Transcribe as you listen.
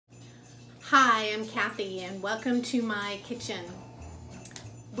Hi, I'm Kathy and welcome to my kitchen.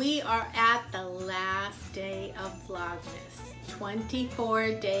 We are at the last day of Vlogmas.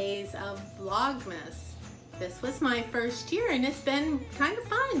 24 days of Vlogmas. This was my first year and it's been kind of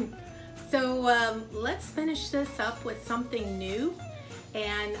fun. So let's finish this up with something new.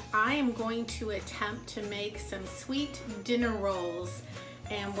 And I am going to attempt to make some sweet dinner rolls.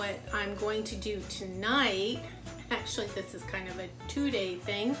 And what I'm going to do tonight, actually this is kind of a 2-day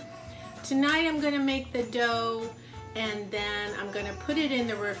thing. Tonight I'm going to make the dough and then I'm going to put it in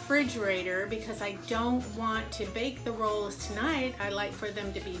the refrigerator because I don't want to bake the rolls tonight. I like for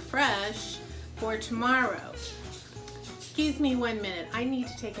them to be fresh for tomorrow. Excuse me 1 minute. I need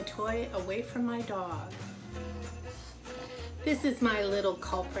to take a toy away from my dog. This is my little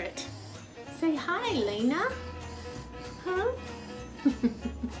culprit. Say hi, Lena. Huh?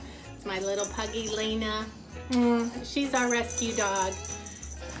 It's my little puggy, Lena. She's our rescue dog.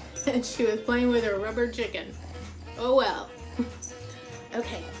 And she was playing with her rubber chicken. Oh well.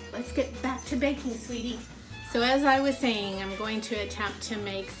 Okay, let's get back to baking, sweetie. So as I was saying, I'm going to attempt to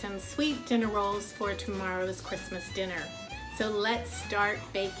make some sweet dinner rolls for tomorrow's Christmas dinner. So let's start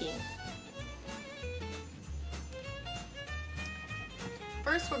baking.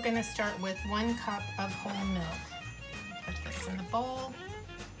 First, we're going to start with 1 cup of whole milk. Put this in the bowl.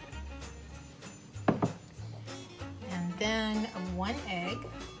 And then 1 egg.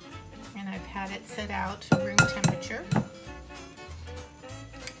 And I've had it set out to room temperature.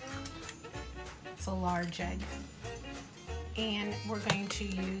 It's a large egg. And we're going to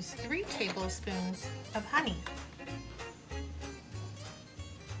use 3 tablespoons of honey.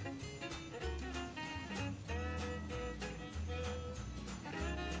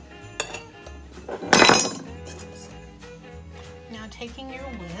 Now taking your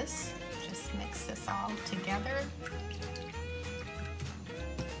whisk, just mix this all together.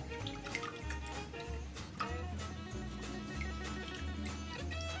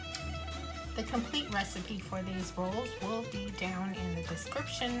 The complete recipe for these rolls will be down in the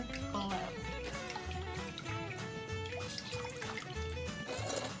description below.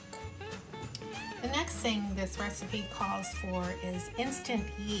 The next thing this recipe calls for is instant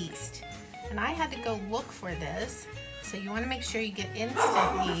yeast. And I had to go look for this. So you want to make sure you get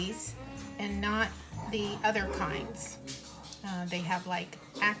instant yeast and not the other kinds. They have like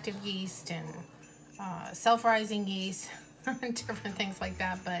active yeast and self-rising yeast. Different things like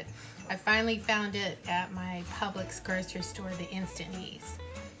that, but I finally found it at my Publix grocery store, the instant yeast.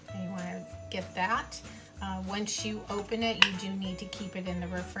 And you want to get that. Once you open it, you do need to keep it in the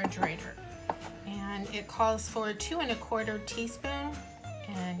refrigerator. And it calls for 2 1/4 teaspoons,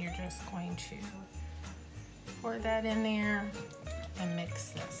 and you're just going to pour that in there and mix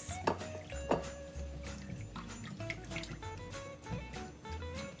this.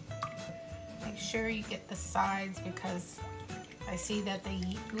 Make sure you get the sides because I see that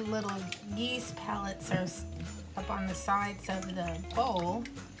the little yeast pellets are up on the sides of the bowl,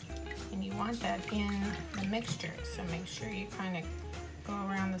 and you want that in the mixture. So make sure you kind of go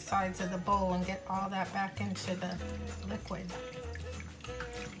around the sides of the bowl and get all that back into the liquid.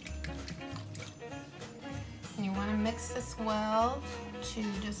 And you want to mix this well to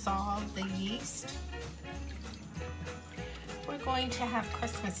dissolve the yeast. We're going to have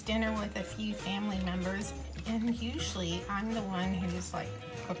Christmas dinner with a few family members, and usually I'm the one who's like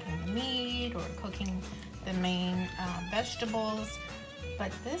cooking the meat or cooking the main vegetables,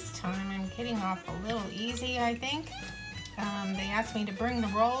 but this time I'm getting off a little easy, I think. They asked me to bring the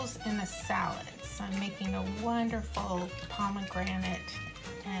rolls in a salad, so I'm making a wonderful pomegranate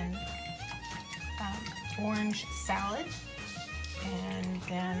and orange salad. And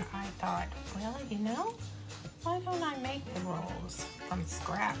then I thought, well, you know, why don't I make the rolls from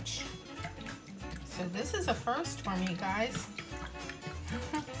scratch? So this is a first for me, guys.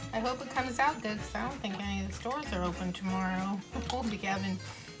 I hope it comes out good because I don't think any of the stores are open tomorrow. We'll be having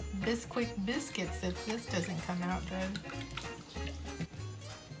Bisquick biscuits if this doesn't come out good.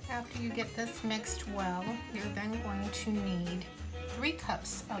 After you get this mixed well, you're then going to need 3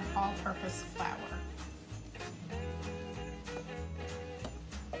 cups of all-purpose flour.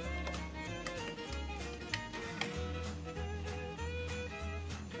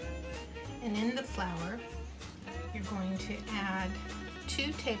 And in the flour, you're going to add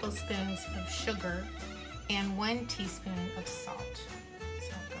 2 tablespoons of sugar and 1 teaspoon of salt.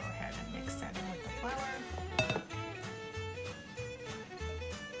 So go ahead and mix that in with the flour.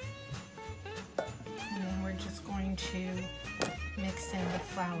 And then we're just going to mix in the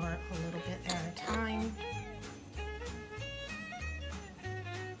flour a little bit at a time.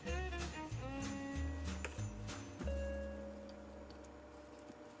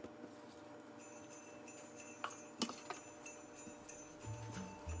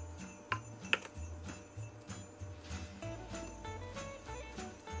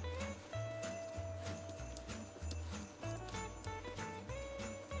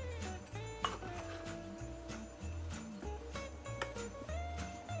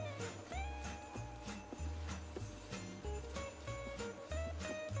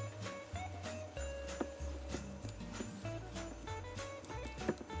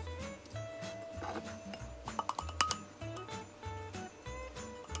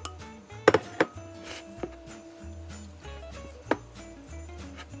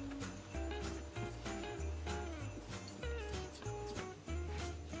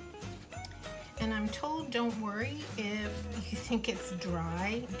 And I'm told don't worry if you think it's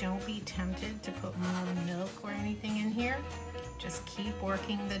dry. Don't be tempted to put more milk or anything in here. Just keep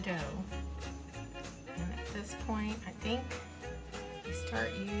working the dough. And at this point, I think you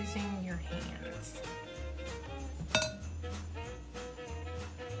start using your hands.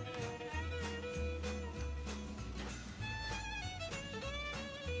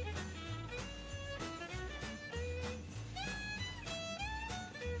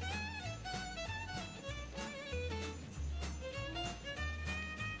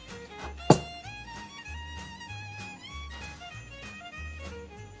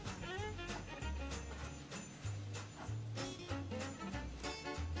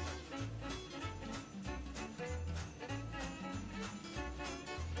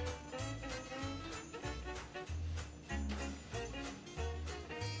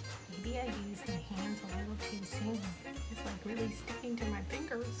 Maybe I used my hands a little too soon. It's like really sticking to my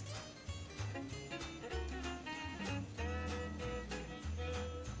fingers.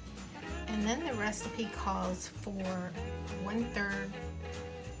 And then the recipe calls for 1/3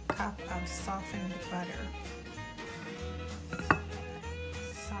 cup of softened butter.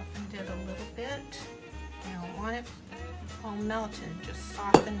 Softened it a little bit. I don't want it all melted, just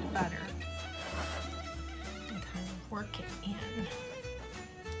softened butter. And kind of work it in.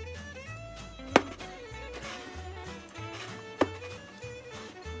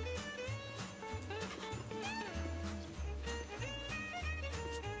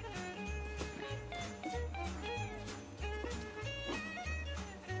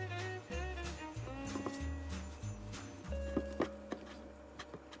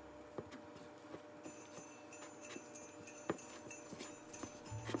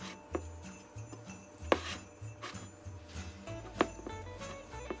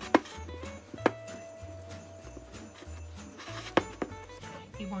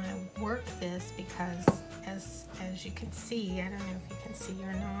 You want to work this because as you can see, I don't know if you can see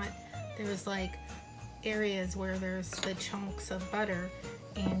or not, there's like areas where there's the chunks of butter,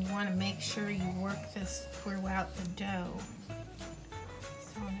 and you want to make sure you work this throughout the dough.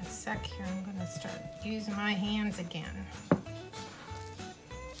 So in a sec here, I'm going to start using my hands again.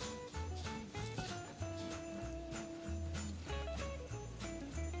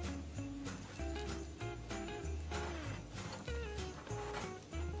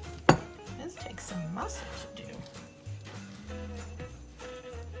 Takes some muscle to do.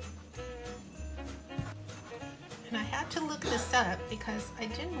 And I had to look this up because I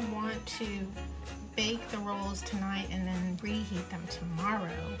didn't want to bake the rolls tonight and then reheat them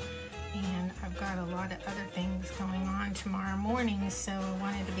tomorrow. And I've got a lot of other things going on tomorrow morning, so I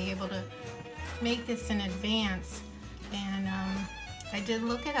wanted to be able to make this in advance. And I did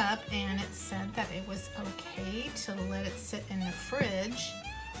look it up, and it said that it was okay to let it sit in the fridge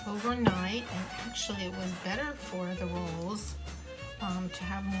overnight, and actually it was better for the rolls to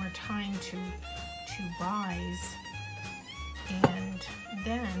have more time to rise, and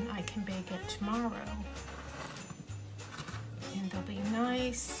then I can bake it tomorrow, and they'll be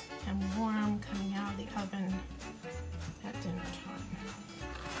nice and warm coming out of the oven at dinner time.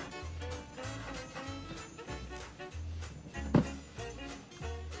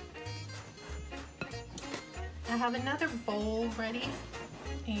 I have another bowl ready,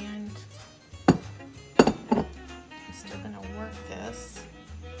 and I'm still going to work this.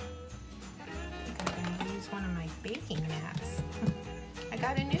 I think I'm going to use one of my baking mats. I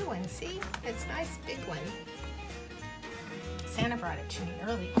got a new one, see? It's a nice big one. Santa brought it to me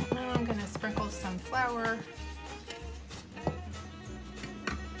early. Now I'm going to sprinkle some flour on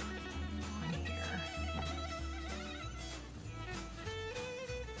here.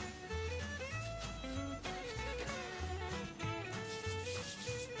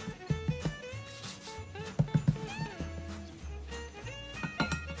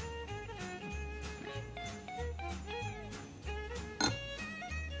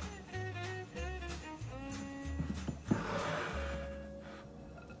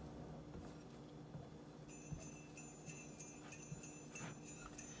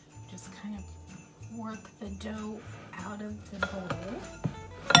 Kind of work the dough out of the bowl.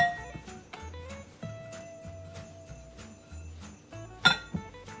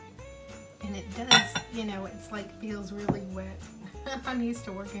 And it does, you know, it's like feels really wet. I'm used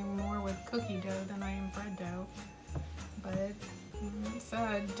to working more with cookie dough than I am bread dough. But it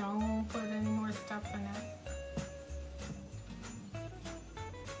said don't put any more stuff in it.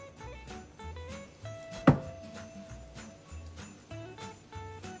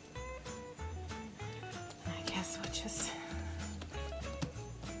 Just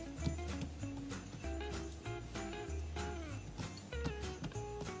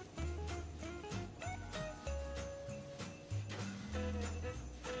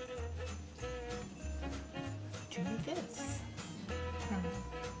do this.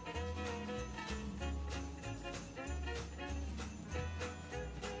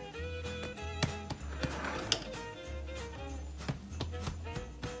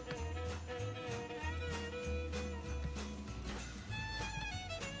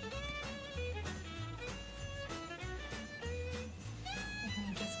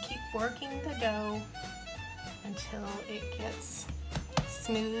 Working the dough until it gets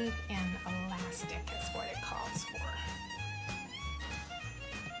smooth and elastic is what it calls for.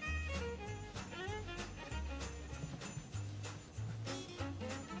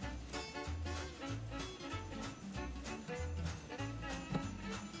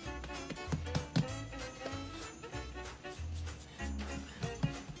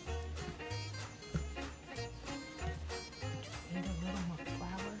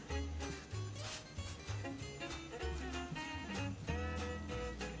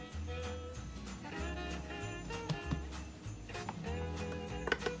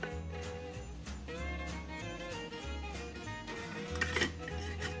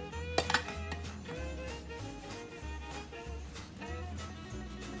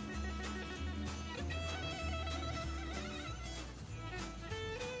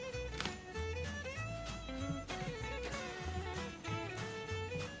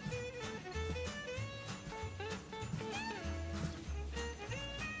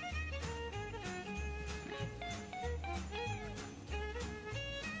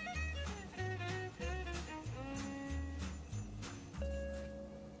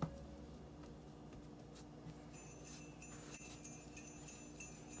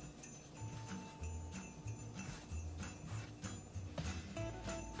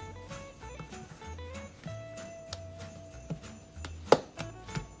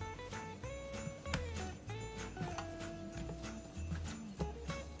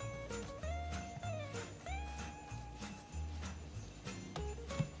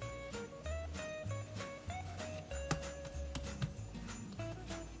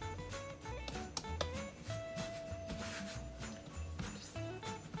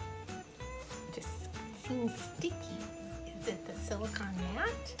 Sticky. Is it the silicone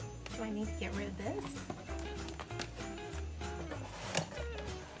mat? Do I need to get rid of this?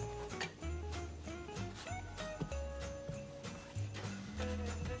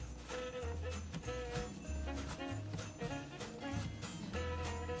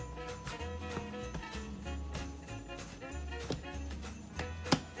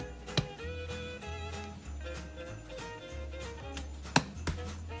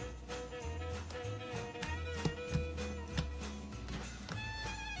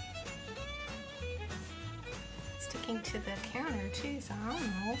 Sticking to the counter too, so I don't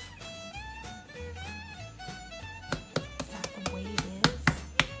know. Is that the way it is?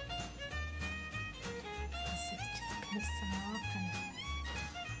 Let's just pinch some off, and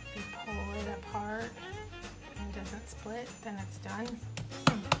if you pull it apart and it doesn't split, then it's done.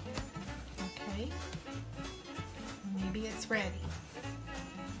 Okay, maybe it's ready.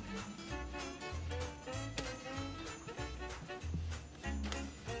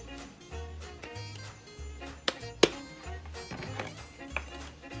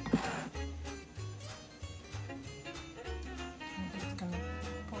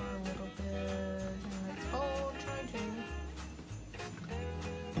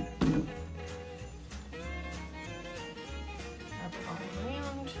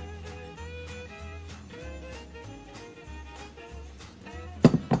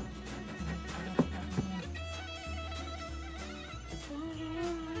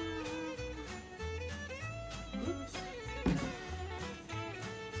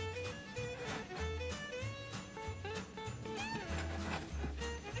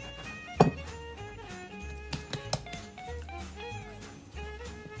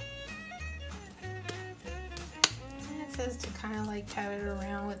 To kind of like pat it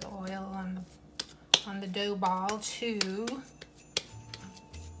around with oil on the dough ball too.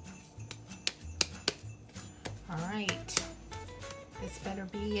 All right, this better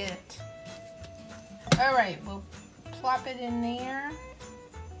be it. All right, we'll plop it in there,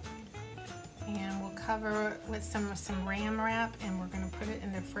 and we'll cover it with some Saran Wrap, and we're gonna put it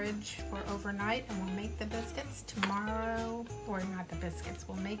in the fridge for overnight, and we'll make the biscuits tomorrow, or not the biscuits.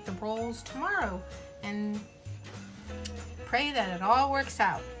 We'll make the rolls tomorrow, and pray that it all works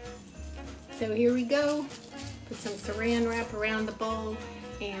out. So here we go. Put some Saran Wrap around the bowl,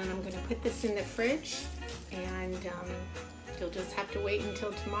 and I'm going to put this in the fridge, and you'll just have to wait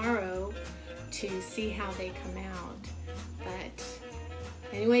until tomorrow to see how they come out. But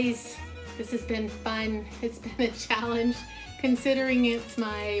anyways, this has been fun. It's been a challenge. Considering it's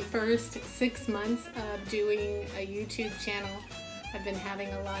my first 6 months of doing a YouTube channel, I've been having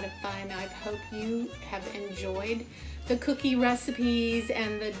a lot of fun. I hope you have enjoyed the cookie recipes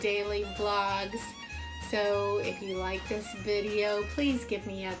and the daily vlogs. So if you like this video, please give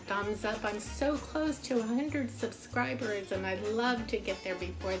me a thumbs up. I'm so close to 100 subscribers and I'd love to get there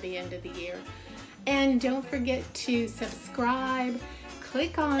before the end of the year. And don't forget to subscribe.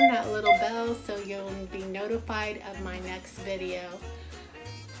 Click on that little bell so you'll be notified of my next video.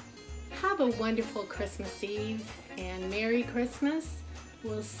 Have a wonderful Christmas Eve and Merry Christmas.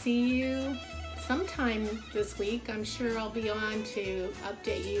 We'll see you sometime this week. I'm sure I'll be on to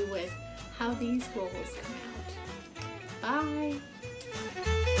update you with how these rolls come out.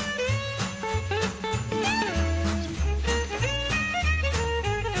 Bye.